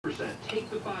Take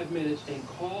the 5 minutes and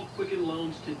call Quicken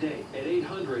Loans today at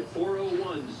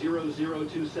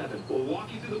 800-401-0027. We'll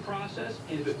walk you through the process,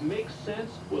 and if it makes sense,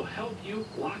 we'll help you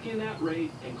lock in that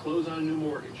rate and close on a new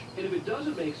mortgage. And if it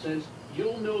doesn't make sense,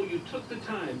 you'll know you took the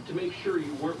time to make sure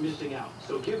you weren't missing out.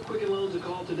 So give Quicken Loans a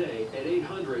call today at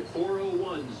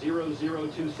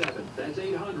 800-401-0027. That's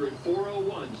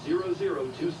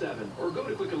 800-401-0027. Or go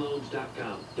to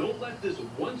QuickenLoans.com. Don't let this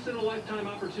once-in-a-lifetime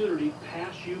opportunity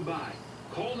pass you by.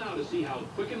 Call now to see how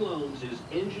Quicken Loans is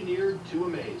engineered to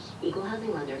amaze. Equal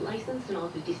housing lender, licensed in all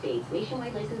 50 states.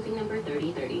 Nationwide licensing number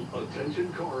 3030.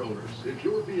 Attention car owners. If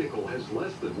your vehicle has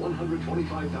less than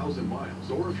 125,000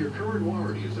 miles, or if your current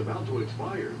warranty is about to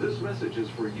expire, this message is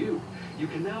for you. You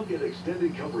can now get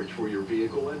extended coverage for your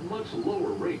vehicle at much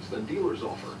lower rates than dealers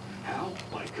offer. How?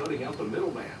 By cutting out the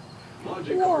middleman.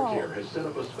 Logic Car Care has set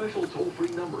up a special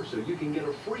toll-free number so you can get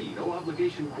a free,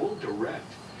 no-obligation quote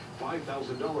direct.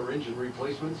 $5,000 engine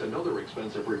replacements and other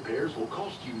expensive repairs will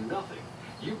cost you nothing.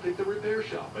 You pick the repair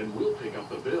shop and we'll pick up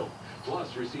the bill.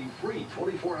 Plus, receive free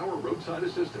 24-hour roadside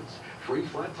assistance, free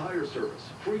flat tire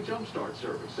service, free jump start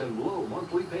service, and low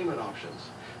monthly payment options.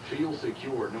 Feel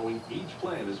secure knowing each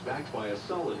plan is backed by a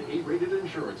solid A-rated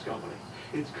insurance company.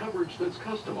 It's coverage that's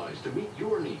customized to meet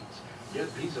your needs. Get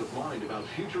peace of mind about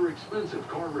future expensive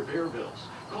car repair bills.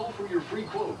 Call for your free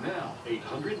quote now.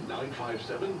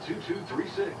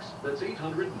 800-957-2236. That's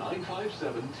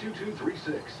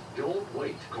 800-957-2236. Don't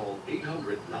wait. Call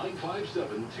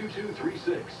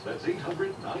 800-957-2236. That's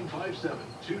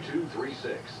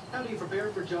 800-957-2236. How do you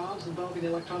prepare for jobs involving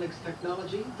electronics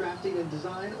technology, drafting and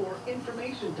design, or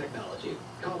information technology?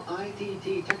 Call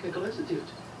ITT Technical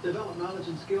Institute. Develop knowledge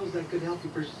and skills that could help you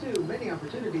pursue many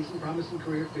opportunities in promising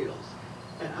career fields.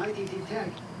 At ITT Tech,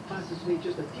 classes meet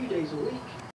just a few days a week.